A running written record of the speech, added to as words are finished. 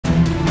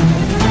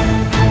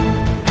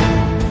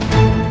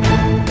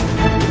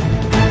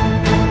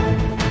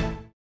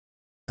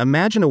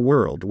Imagine a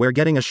world where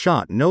getting a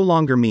shot no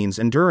longer means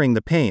enduring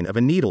the pain of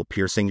a needle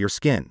piercing your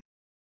skin.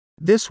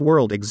 This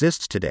world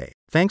exists today,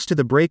 thanks to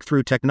the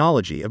breakthrough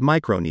technology of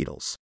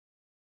microneedles.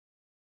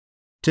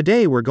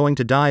 Today we're going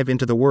to dive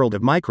into the world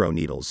of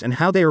microneedles and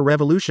how they are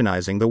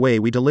revolutionizing the way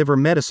we deliver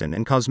medicine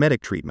and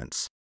cosmetic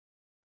treatments.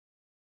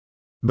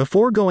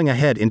 Before going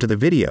ahead into the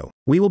video,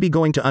 we will be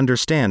going to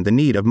understand the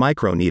need of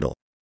microneedle.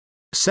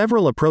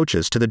 Several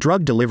approaches to the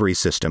drug delivery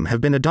system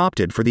have been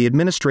adopted for the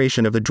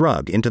administration of the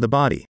drug into the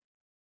body.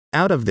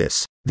 Out of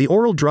this, the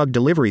oral drug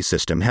delivery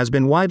system has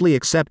been widely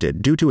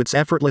accepted due to its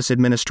effortless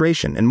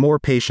administration and more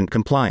patient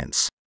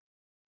compliance.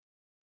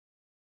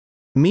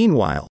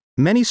 Meanwhile,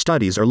 many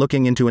studies are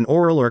looking into an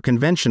oral or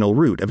conventional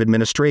route of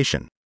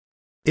administration.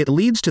 It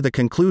leads to the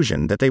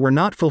conclusion that they were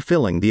not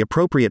fulfilling the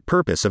appropriate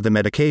purpose of the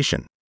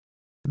medication.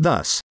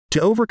 Thus,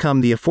 to overcome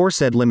the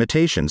aforesaid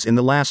limitations in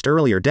the last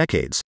earlier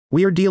decades,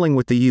 we are dealing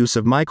with the use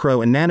of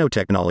micro and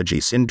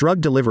nanotechnologies in drug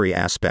delivery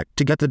aspect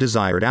to get the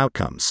desired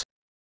outcomes.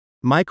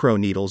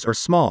 Microneedles are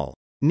small,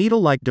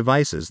 needle-like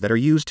devices that are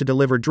used to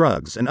deliver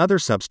drugs and other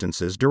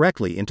substances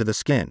directly into the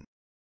skin.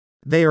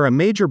 They are a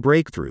major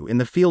breakthrough in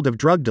the field of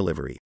drug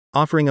delivery,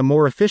 offering a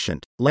more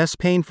efficient, less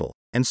painful,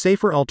 and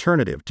safer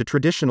alternative to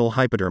traditional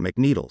hypodermic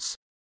needles.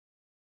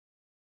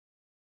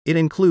 It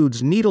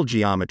includes needle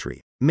geometry,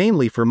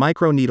 mainly for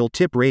microneedle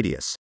tip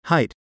radius,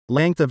 height,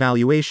 length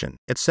evaluation,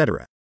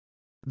 etc.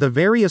 The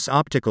various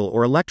optical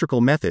or electrical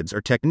methods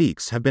or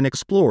techniques have been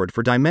explored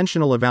for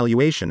dimensional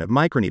evaluation of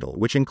microneedle,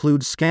 which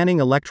includes scanning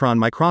electron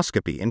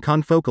microscopy and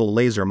confocal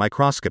laser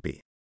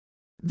microscopy.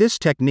 This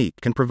technique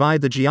can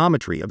provide the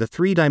geometry of the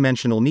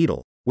three-dimensional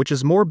needle, which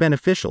is more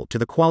beneficial to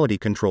the quality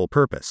control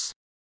purpose.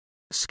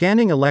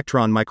 Scanning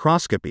electron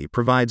microscopy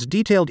provides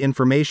detailed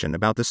information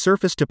about the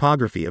surface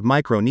topography of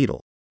microneedle,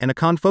 and a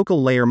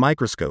confocal layer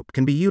microscope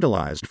can be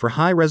utilized for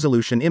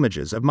high-resolution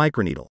images of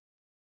microneedle.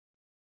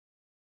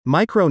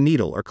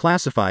 Microneedle are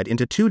classified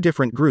into two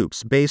different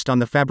groups based on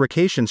the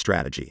fabrication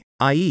strategy,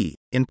 i.e.,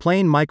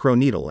 in-plane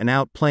microneedle and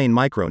out-plane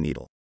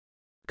microneedle.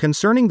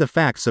 Concerning the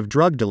facts of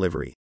drug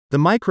delivery, the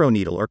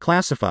microneedle are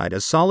classified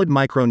as solid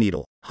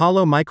microneedle,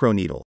 hollow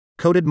microneedle,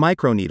 coated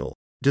microneedle,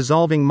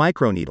 dissolving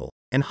microneedle,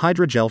 and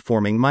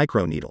hydrogel-forming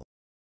microneedle.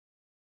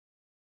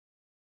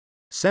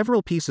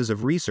 Several pieces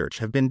of research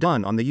have been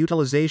done on the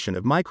utilization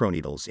of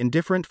microneedles in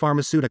different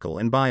pharmaceutical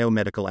and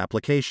biomedical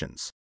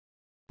applications.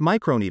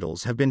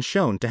 Microneedles have been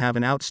shown to have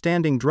an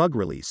outstanding drug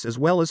release as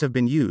well as have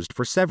been used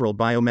for several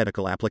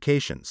biomedical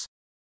applications.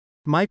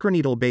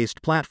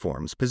 Microneedle-based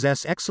platforms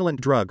possess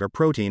excellent drug or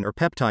protein or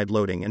peptide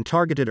loading and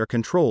targeted or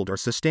controlled or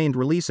sustained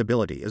release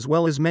ability, as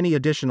well as many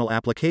additional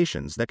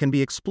applications that can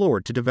be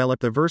explored to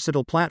develop the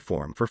versatile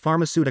platform for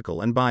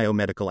pharmaceutical and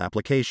biomedical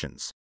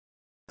applications.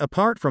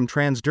 Apart from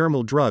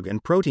transdermal drug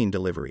and protein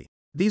delivery,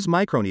 these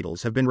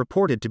microneedles have been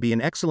reported to be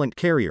an excellent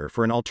carrier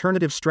for an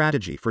alternative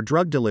strategy for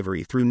drug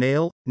delivery through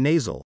nail,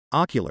 nasal,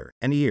 ocular,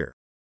 and ear.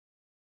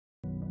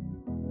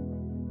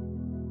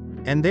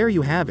 And there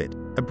you have it,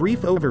 a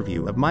brief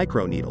overview of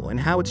microneedle and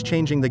how it's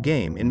changing the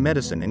game in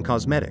medicine and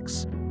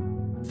cosmetics.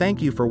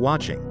 Thank you for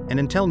watching, and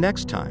until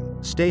next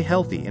time, stay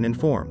healthy and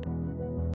informed.